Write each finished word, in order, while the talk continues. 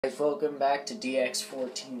Guys, welcome back to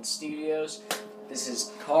DX14 Studios. This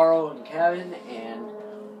is Carl and Kevin, and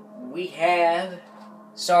we have...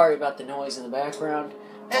 Sorry about the noise in the background.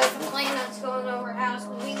 That's the plane that's going over our house.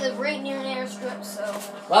 We live right near an airstrip, so...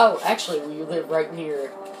 Well, actually, we live right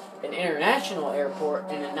near an international airport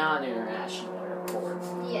and a non-international airport.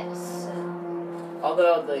 Yes.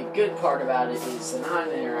 Although the good part about it is the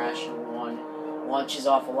non-international one launches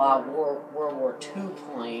off a lot of World War II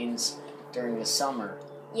planes during the summer.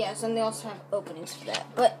 Yes, and they also have openings for that.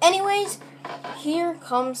 But anyways, here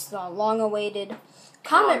comes the long-awaited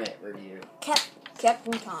Comet review.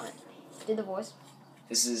 Captain Comet. Did the voice?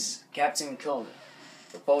 This is Captain Comet,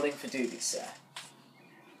 reporting for duty, sir.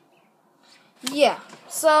 Yeah,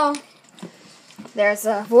 so there's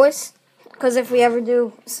a voice. Because if we ever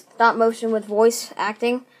do stop motion with voice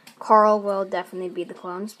acting, Carl will definitely be the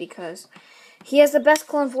clones because he has the best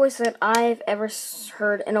clone voice that I've ever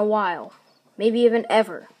heard in a while. Maybe even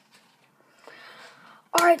ever.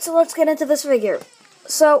 Alright, so let's get into this figure.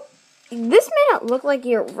 So, this may not look like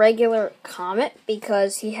your regular Comet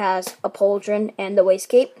because he has a pauldron and the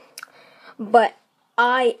waistcape. But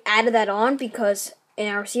I added that on because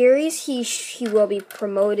in our series, he will be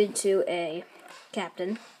promoted to a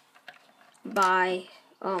captain by,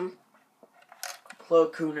 Clo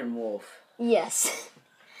Koon and Wolf. Yes.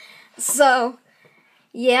 So,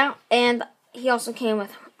 yeah, and he also came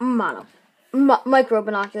with micro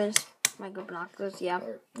binoculars. Micro binoculars, yeah.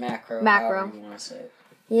 Or macro. Macro. You want to say it.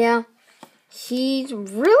 Yeah. He's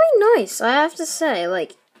really nice, I have to say.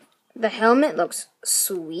 Like, the helmet looks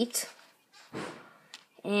sweet.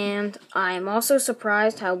 And I'm also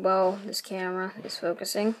surprised how well this camera is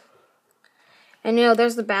focusing. And,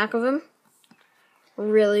 there's the back of him.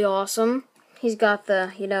 Really awesome. He's got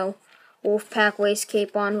the, Wolfpack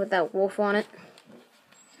waistcape on with that wolf on it.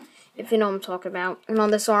 If you know what I'm talking about. And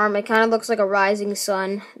on this arm, it kind of looks like a rising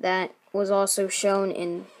sun that was also shown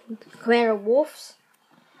in Commander Wolf's.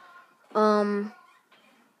 Yeah.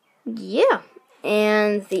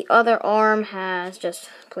 And the other arm has just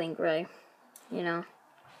plain gray,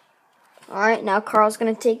 Alright, now Carl's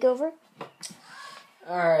going to take over.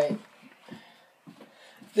 Alright.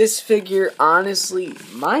 This figure, honestly,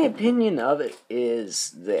 my opinion of it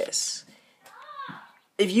is this.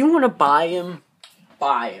 If you want to buy him,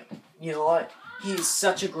 buy him. You know what? He's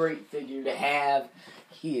such a great figure to have.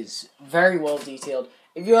 He is very well detailed.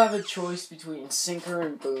 If you have a choice between Sinker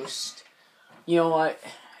and Boost, you know what?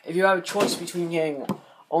 If you have a choice between getting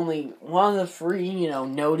only one of the three,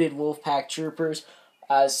 noted Wolfpack troopers,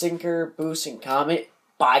 Sinker, Boost, and Comet,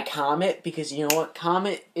 buy Comet, because you know what?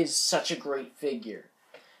 Comet is such a great figure.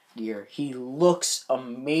 He looks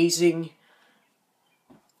amazing.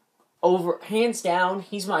 Hands down,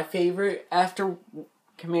 he's my favorite. After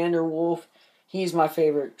Commander Wolf, he's my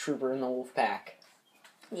favorite trooper in the Wolfpack.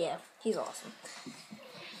 Yeah, he's awesome.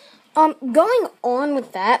 Going on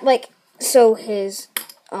with that, so his,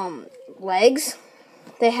 legs,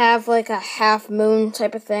 they have, a half moon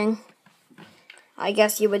type of thing. I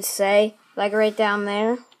guess you would say, right down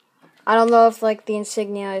there. I don't know if, the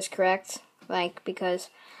insignia is correct, because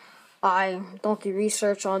I don't do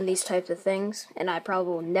research on these types of things, and I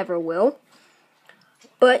probably never will.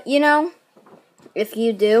 But, if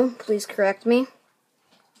you do, please correct me.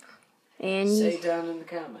 And say it down in the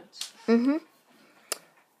comments.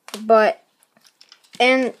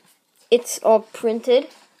 And it's all printed.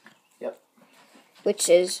 Yep. Which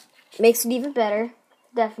makes it even better,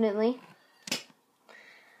 definitely.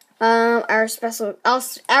 Our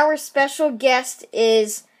special guest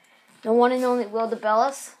is the one and only Will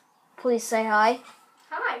DeBellis. Please say hi.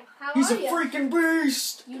 Hi, how He's are a you? freaking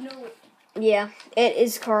beast! You know it. Yeah, it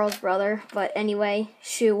is Carl's brother, but anyway,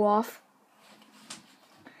 shoe off.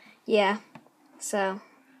 Yeah, so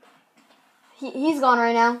he's gone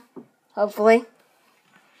right now, hopefully.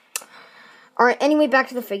 Alright, anyway, back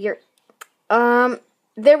to the figure. There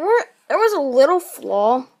was a little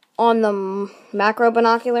flaw on the macro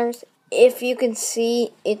binoculars. If you can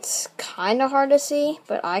see, it's kind of hard to see,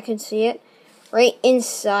 but I can see it. Right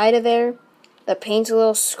inside of there, the paint's a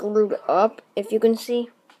little screwed up, if you can see.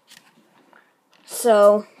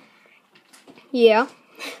 So, yeah.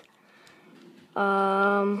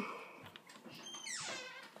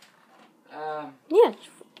 Yeah.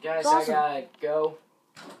 Guys, awesome. I gotta go.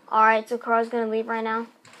 Alright, so Carl's gonna leave right now.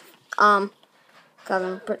 Cause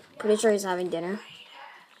I'm pretty sure he's having dinner.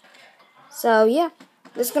 So, yeah.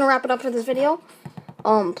 This is gonna wrap it up for this video.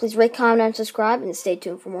 Please rate, comment, and subscribe, and stay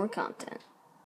tuned for more content.